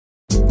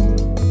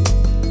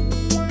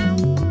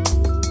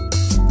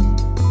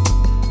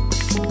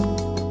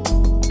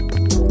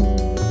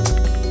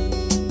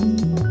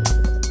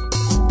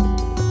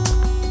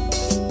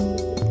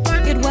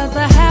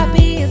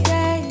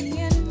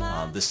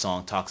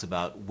song talks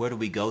about where do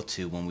we go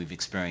to when we've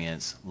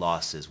experienced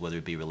losses, whether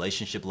it be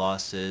relationship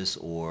losses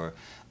or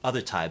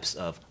other types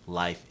of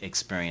life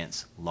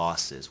experience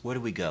losses. Where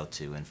do we go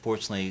to? And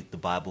fortunately, the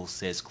Bible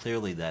says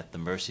clearly that the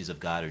mercies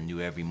of God are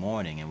new every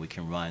morning, and we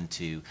can run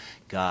to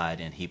God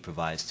and he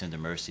provides tender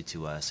mercy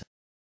to us.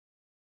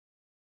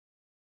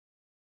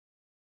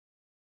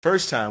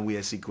 First time we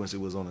had sequenced, it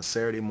was on a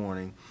Saturday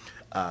morning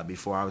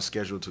before I was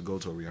scheduled to go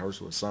to a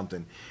rehearsal or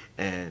something.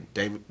 And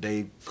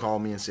Dave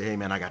called me and said, hey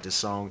man, I got this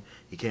song.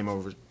 He came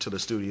over to the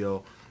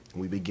studio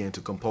and we began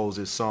to compose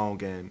this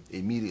song, and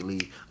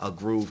immediately a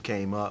groove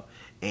came up.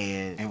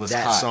 And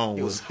that hot. song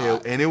it was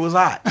hot. And it was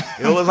hot.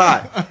 It was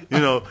hot, you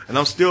know. And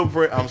I'm still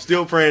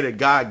praying that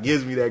God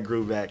gives me that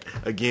groove back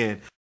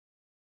again.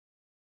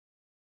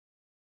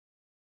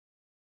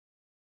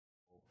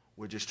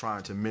 We're just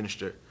trying to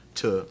minister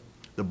to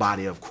the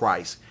body of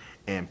Christ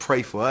and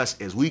pray for us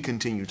as we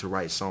continue to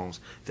write songs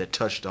that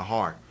touch the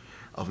heart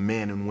of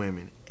men and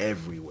women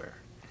everywhere,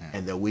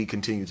 and that we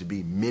continue to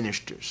be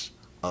ministers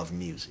of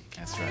music.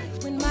 That's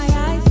right. When my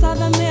eyes saw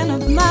the man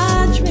of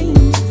my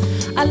dreams,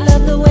 I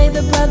love the way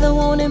the brother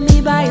wanted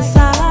me by his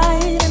side.